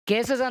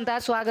Case जनता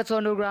स्वागत छ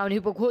underground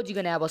hip hop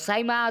खोजिकन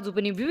बसाइमा आज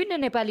पनि विभिन्न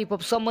नेपाली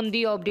हिपहप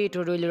सम्बन्धी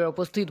अपडेटहरू लिएर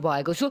उपस्थित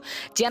भएको छु।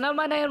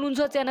 च्यानलमा नयाँ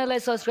हुनुहुन्छ च्यानललाई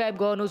सब्स्क्राइब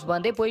गर्नुस्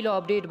भन्दै पहिलो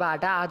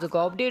अपडेटबाट आजको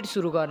अपडेट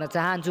सुरु गर्न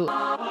चाहन्छु।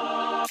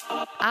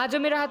 आज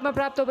मेरो हातमा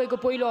प्राप्त भएको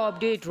पहिलो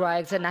अपडेट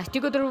रहेको छ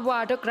नास्टीको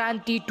तर्फबाट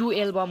क्रान्ति 2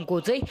 एल्बमको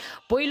चाहिँ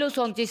पहिलो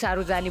सङ चाहिँ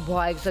सार्वजनिक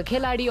भएको छ।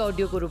 खेलाडी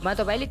अडियोको रूपमा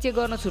तपाईले चेक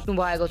गर्न छुट्नु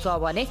भएको छ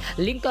भने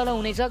लिंक तल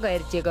हुनेछ,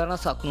 गएर चेक गर्न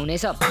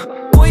सक्नुहुनेछ।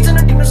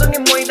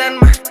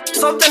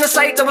 सबजना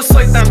साइड अब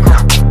शैतान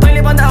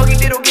तैले भन्दा अघि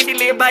तेरो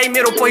केटीले भाइ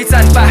मेरो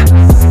पहिचान बा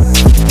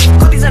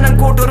कतिजना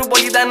कोटहरू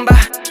बलिदान बा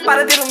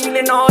पारा तेरो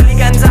मिले नअलि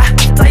गान्जा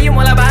चाहियो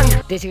मलाई भाङ।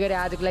 त्यसैगरी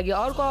आजको लागि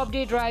अर्को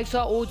अपडेट रहेको छ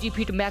ओजी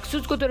फिट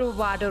म्याक्सुजको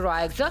तर्फबाट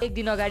रहेको छ। एक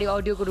दिन अगाडि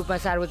अडियोको रूपमा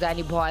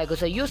सार्वजनिक भएको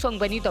छ। यो सङ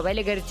पनि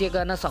तपाईले गएर चेक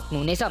गर्न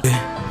सक्नुहुनेछ।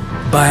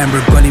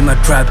 बायाम्रो गलीमा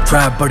ट्र्याप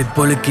ट्र्याप बडी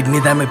बोले किडनी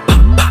दामे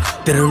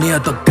तेरो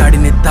नियत गाडी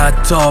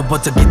नेता छ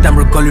बच्चा गीत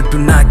हाम्रो गली टु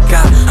नाका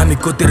हामी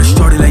को तेरो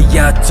स्टोरीलाई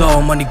याद छ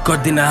मनी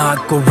गर्दिन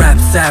हातको र्याप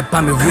स्याप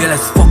हामी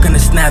रियलाइज फकिङ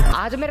स्न्याप।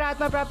 आज मेरो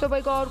हातमा प्राप्त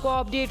भएको अर्को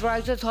अपडेट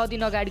रहेको छ 6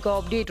 दिन अगाडिको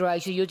अपडेट रहेको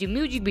छ। यो चाहिँ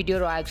म्युजिक भिडियो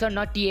रहेको छ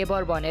नटी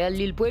एभर भनेर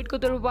लिल पोइटको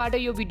तर्फबाट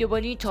यो भिडियो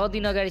पनि 6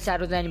 दिन अगाडि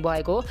सार्वजनिक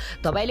भएको हो।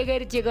 तपाईले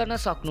गएर चेक गर्न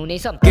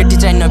सक्नुहुनेछ। केटी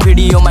चाहिन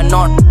भिडियोमा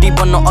नट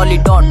टिपन अलि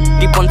डट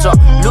टिपन छ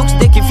लुक्स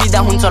देखि फिदा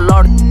हुन्छ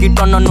लड कि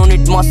टन्न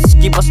नुनिट मस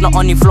कि बस्न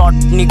अनि फ्लट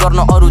नि गर्न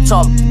अरु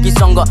छ कि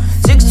सँग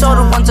सिक्स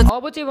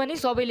अब चाहिँ भने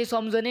सबैले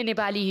सम्झने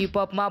नेपाली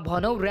हिपहपमा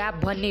भनौं र्याप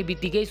भन्ने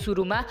बित्तिकै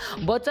सुरुमा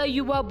बच्चा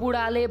युवा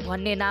बुढाले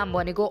भन्ने नाम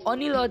भनेको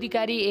अनिल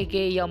अधिकारी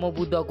एके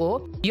यमबुद्धको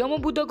हो।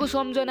 यमबुद्धको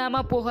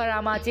सम्झनामा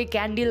पोखरामा चाहिँ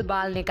क्यान्डल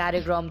बाल्ने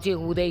कार्यक्रम चाहिँ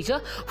हुँदैछ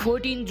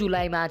 14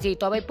 जुलाईमा चाहिँ।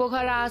 तपाईँ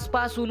पोखरा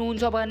आसपास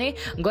हुनुहुन्छ भने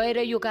गएर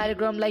यो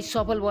कार्यक्रमलाई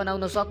सफल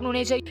बनाउन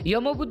सक्नुहुनेछ।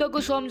 यमबुद्धको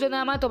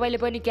सम्झनामा तपाईले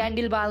पनि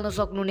क्यान्डल बाल्न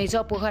सक्नुहुनेछ।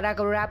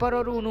 पोखराको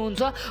र्यापरहरू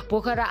हुनुहुन्छ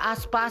पोखरा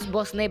आसपास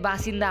बस्ने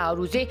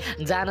बासिन्दाहरू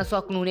चाहिँ जान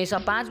सक्नुहुनेछ।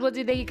 5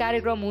 बजेदेखि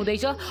कार्यक्रम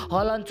हुँदैछ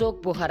हलनचोक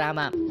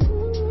पोखरामा।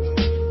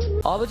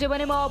 अब चाहिँ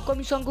भने म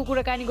अपकमिङ सङको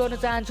कुराकानी गर्न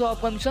चाहन्छु।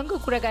 अपकमिङ सङको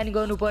कुराकानी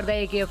गर्नुपर्दा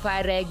एके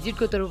फायर र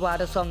एक्जिटको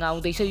तर्फबाट सङ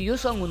आउँदैछ। यो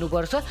सङ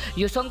हुनुपर्छ।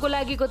 यो सङको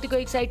लागि कतिको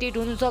एक्साइटेड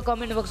हुनुहुन्छ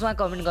कमेन्ट बक्समा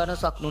कमेन्ट गर्न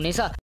सक्नुहुनेछ।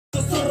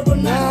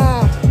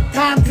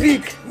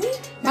 तान्त्रिक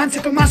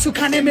मान्छेको मासु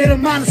खाने मेरो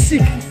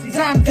मानसिक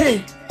जान्थे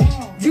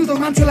जिउँदो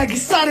मान्छेलाई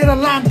घिसारेर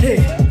लान्थे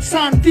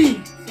शान्ति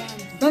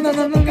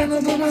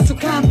मासु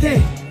खान्थे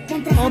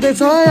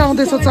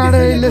आउँदैछ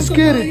चाँडै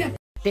लेस्केरी।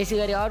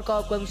 त्यसैगरी अर्को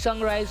अपकमिङ सङ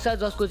रहेको छ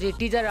जसको चाहिँ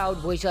टिजर आउट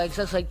भइसकेको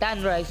छ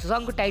शैतान रहेको छ।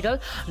 सङको टाइटल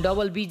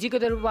डबल बीजीको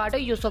तर्फबाट।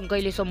 यो सङ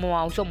कहिलेसम्म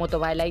आउँछ म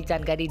तपाईलाई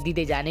जानकारी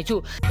दिँदै जानेछु।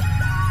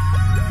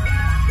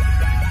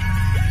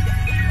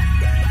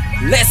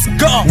 लेट्स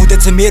गो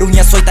हुँदैछ मेरो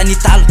यहाँ शैतानी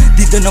ताल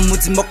दिदैन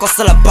मुझी म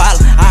कसैलाई बाल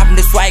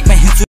आफ्नै स्वागमा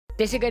हिँड्छु।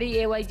 त्यसैगरी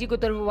एवाइजी को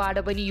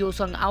तर्फबाट पनि यो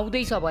सङ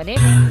आउँदैछ भने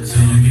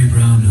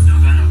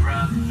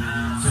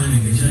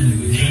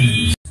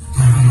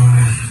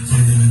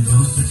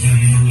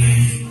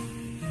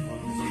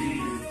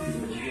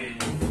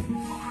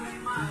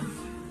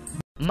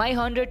माई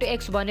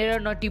 100x भनेर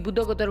नटी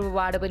बुद्धको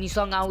तर्फबाट पनि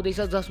सङ आउँदैछ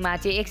जसमा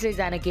चाहिँ 100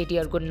 जना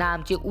केटीहरूको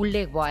नाम चाहिँ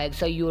उल्लेख भएको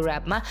छ यो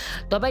र्यापमा।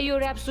 तपाईँ यो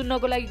र्याप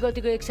सुन्नको लागि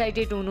कतिको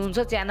एक्साइटेड हुनुहुन्छ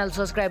च्यानल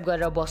सब्स्क्राइब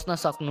गरेर बस्न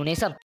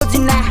सक्नुहुनेछ।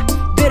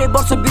 धेरै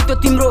वर्ष बित्यो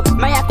तिम्रो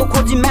मायाको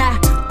खोजीमा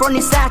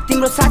प्रनिसा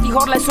तिम्रो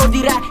साथीहरूलाई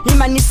सोधिरा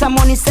हिमा निसा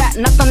मनिसा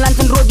नतन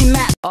लान्छन्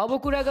रोडीमा। अब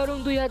कुरा गरौँ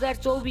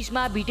 2024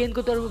 मा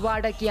भिटेनको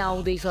तर्फबाट के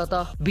आउँदैछ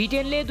त।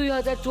 भिटेनले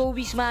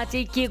 2024 मा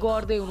चाहिँ के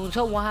गर्दै हुनुहुन्छ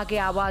उहाँकै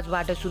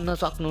आवाजबाट सुन्न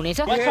सक्नुहुनेछ।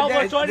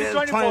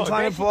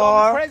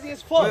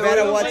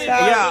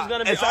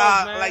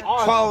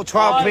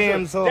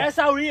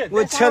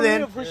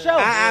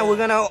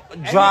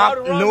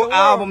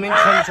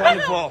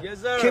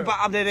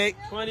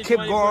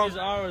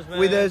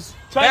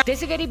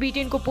 त्यसैगरी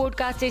भिटेनको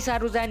पोडकास्ट चाहिँ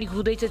सार्वजनिक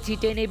हुँदैछ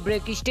छिटै नै।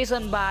 ब्रेक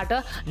स्टेसनबाट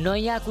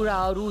नयाँ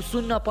कुराहरू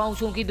सुन्न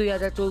पाउँछौँ कि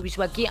 2024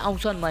 मा के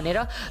आउँछन् भनेर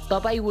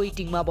तपाईँ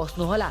वेटिङमा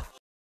बस्नुहोला।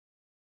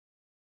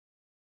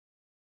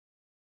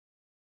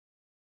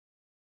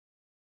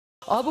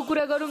 अब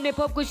कुरा गरौँ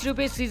नेपपको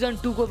श्रुपे सिजन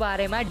 2 को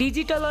बारेमा।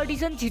 डिजिटल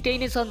अडिसन छिटै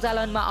नै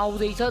सञ्चालनमा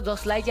आउँदैछ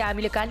जसलाई चाहिँ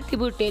हामीले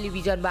कान्तिपुर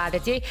टेलिभिजनबाट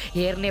चाहिँ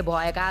हेर्ने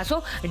भएका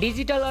छौँ।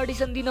 डिजिटल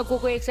अडिसन दिन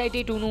को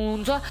एक्साइटेड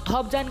हुनुहुन्छ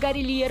थप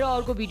जानकारी लिएर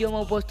अर्को भिडियोमा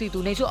उपस्थित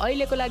हुनेछु।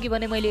 अहिलेको लागि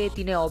भने मैले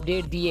यति नै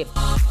अपडेट दिएँ।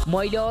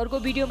 मैले अर्को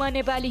भिडियोमा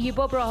नेपाली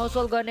हिपहप र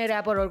हसल गर्ने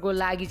र्यापरहरूको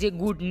लागि चाहिँ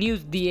गुड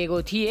न्युज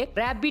दिएको थिएँ।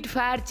 र्यापिड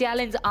फायर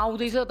च्यालेन्ज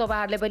आउँदैछ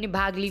तपाईहरुले पनि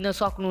भाग लिन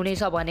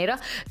सक्नुहुनेछ भनेर।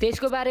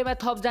 त्यसको बारेमा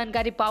थप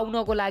जानकारी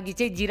पाउनको लागि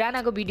चाहिँ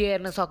जिरानाको भिडियो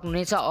हेर्न सक्नुहुनेछ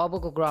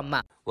अबको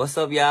क्रममा। What's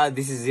up, yeah?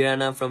 This is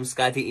Zirana from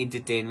Skathi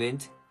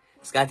Entertainment.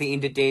 Skathi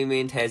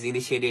Entertainment has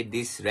initiated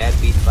this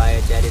rapid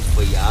fire challenge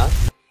for y'all.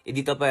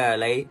 यदि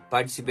तपाईहरुलाई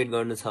पार्टिसिपेट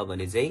गर्नु छ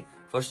भने चाहिँ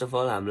फर्स्ट अफ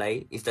अल हामीलाई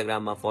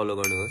इन्स्टाग्राममा फलो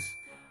गर्नुहोस्,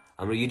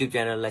 हाम्रो युट्युब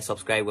च्यानललाई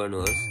सब्स्क्राइब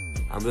गर्नुहोस्,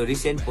 हाम्रो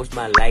रिसेन्ट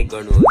पोस्टमा लाइक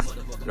गर्नुहोस्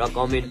र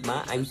कमेन्टमा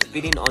I'm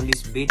speeding on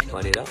this beet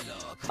भनेर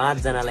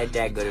 5 जनालाई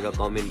ट्याग गरेर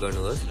कमेन्ट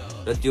गर्नुहोस्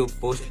र त्यो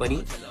पोस्ट पनि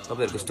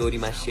तपाईहरुको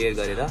स्टोरीमा शेयर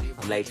गरेर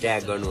हामीलाई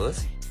ट्याग गर्नुहोस्।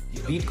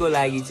 बिटको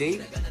लागि चाहिँ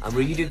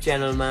हाम्रो युट्युब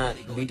च्यानलमा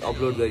बिट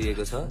अपलोड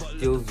गरिएको छ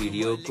त्यो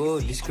भिडियोको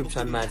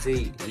डिस्क्रिप्सनमा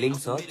चाहिँ लिंक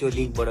छ त्यो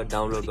लिंकबाट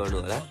डाउनलोड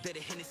गर्नु होला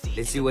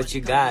let's see what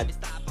you got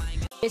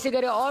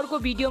यसैगरी अर्को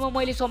भिडियोमा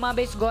मैले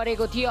समावेश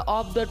गरेको थिएँ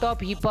of the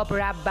top hip hop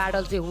rap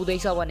battle चाहिँ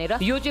हुँदैछ भनेर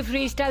यो चाहिँ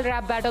फ्री स्टाइल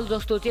र्याप ब्याटल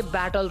जस्तो चाहिँ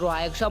ब्याटल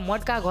रहेको छ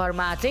मटका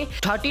घरमा चाहिँ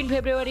 13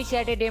 फेब्रुअरी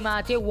स्याटरडेमा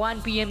चाहिँ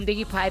 1 PM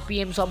देखि 5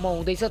 PM सम्म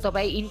हुँदैछ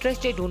तपाईँ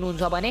इन्ट्रेस्टेड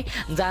हुनुहुन्छ भने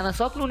जान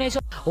सक्नुहुनेछ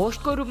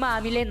होस्टको रूपमा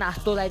हामीले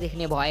नास्तोलाई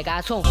देख्ने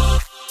भएका छौँ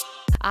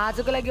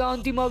आजको लागि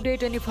अन्तिम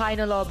अपडेट अनि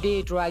फाइनल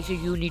अपडेट रहेछ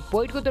युनिट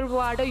पोइन्टको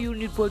तर्फबाट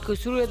युनिट पोइन्टको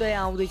सूर्योदय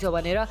आउँदैछ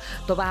भनेर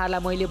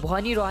तपाईहरुलाई मैले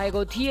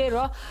भनिरहेको थिएँ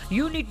र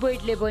युनिट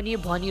पोइन्टले पनि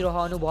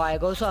भनिरहनु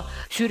भएको छ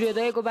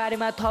सूर्योदयको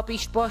बारेमा थप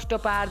स्पष्ट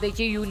पार्दै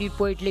चाहिँ युनिट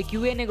पोइन्टले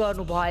क्युएनए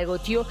गर्नु भएको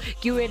थियो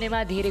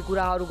क्युएनएमा धेरै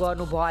कुराहरू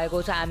गर्नु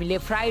भएको छ हामीले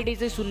फ्राइडे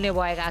चाहिँ सुन्ने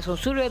भएका छौं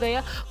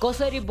सूर्योदय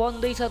कसरी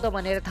बन्दैछ त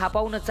भनेर थाहा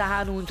पाउन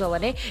चाहनुहुन्छ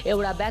भने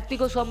एउटा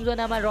व्यक्तिको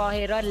सम्झनामा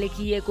रहेर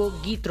लेखिएको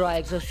गीत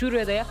रहेको छ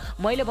सूर्योदय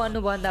मैले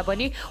भन्नु भन्दा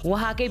पनि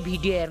उहाँकै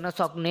भिडियो हेर्न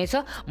सक्नुहुनेछ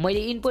मैले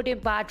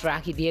इम्पोर्टेन्ट पार्ट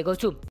राखिदिएको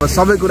छु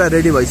सबै कुरा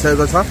रेडी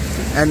भइसकेको छ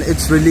and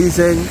it's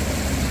releasing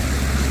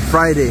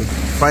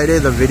Friday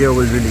the video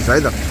will release है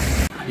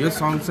त यो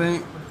सङ चाहिँ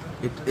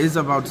it is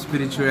about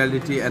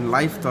spirituality and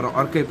life तर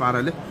अर्कै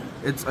पाराले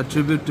इट्स अ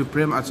ट्रिब्युट टु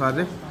प्रेम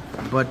आचार्य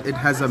but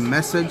it has a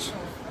message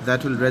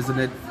that will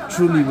resonate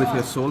truly with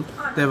your sole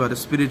त्यही भएर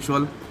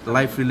स्पिरिचुअल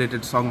लाइफ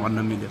रिलेटेड सङ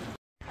भन्न मिल्यो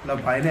ल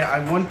भाइ नै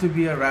I want to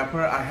be a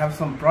rapper I have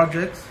some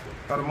projects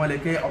तर मैले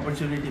केही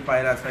अपर्च्युनिटी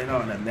पाइरहेको छैन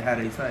भनेर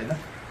देखाइरहेछ होइन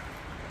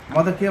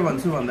म त के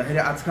भन्छु भन्दाखेरि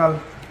आजकल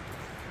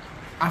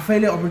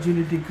आफैले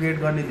अपर्च्युनिटी क्रिएट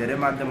गर्ने धेरै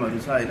माध्यमहरू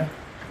छ होइन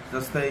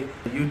जस्तै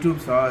युट्युब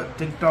छ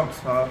टिकटक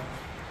छ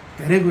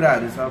धेरै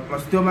कुराहरू छ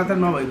प्लस त्यो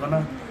मात्र नभइकन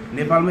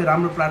नेपालमै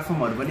राम्रो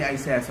प्लेटफर्महरू पनि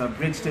आइसकेको छ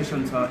ब्रेक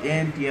स्टेसन छ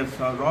एएनटिएफ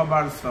छ र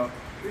बार्स छ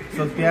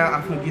सो त्यहाँ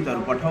आफ्नो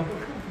गीतहरू पठाऊ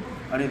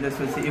अनि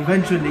त्यसपछि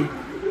इभेन्चुअली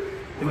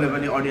तिमीले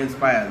पनि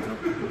अडियन्स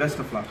पाइहाल्छौ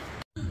बेस्ट अफ लक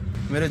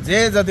मेरो जे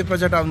जति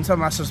प्रोजेक्ट आउँछ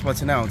मास्टर्स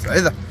पछि नै आउँछ है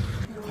त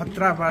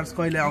खतरा पार्ट्स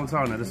कहिले आउँछ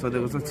भनेर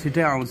सोधेको छ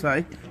छिटै आउँछ है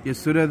यो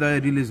सूर्योदय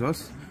रिलिज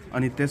होस्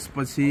अनि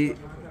त्यसपछि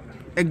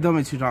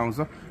एकदमै छिटो आउँछ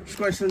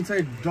क्वेसन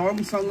चाहिँ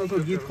डङसँगको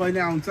गीत कहिले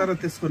आउँछ र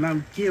त्यसको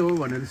नाम के हो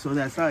भनेर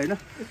सोधेको छ होइन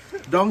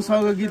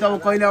डङसँगको गीत अब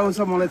कहिले आउँछ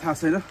मलाई थाहा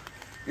छैन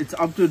इट्स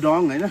अप टु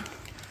डङ होइन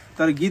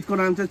तर गीतको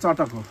नाम चाहिँ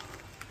चटक हो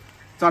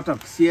चटक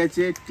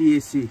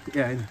CHATAC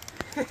ए होइन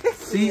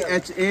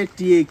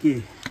CHATAK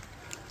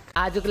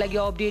आजको लागि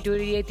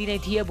अपडेटहरु यति नै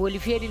थिए भोलि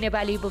फेरि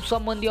नेपाली हिपहप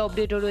सम्बन्धी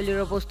अपडेटहरु लिएर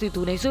उपस्थित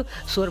हुनेछु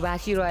स्वर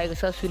भाषी रहेको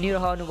छ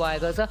सुनिरहनु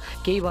भएको छ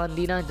केही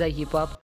भन्दिन जय हिपहप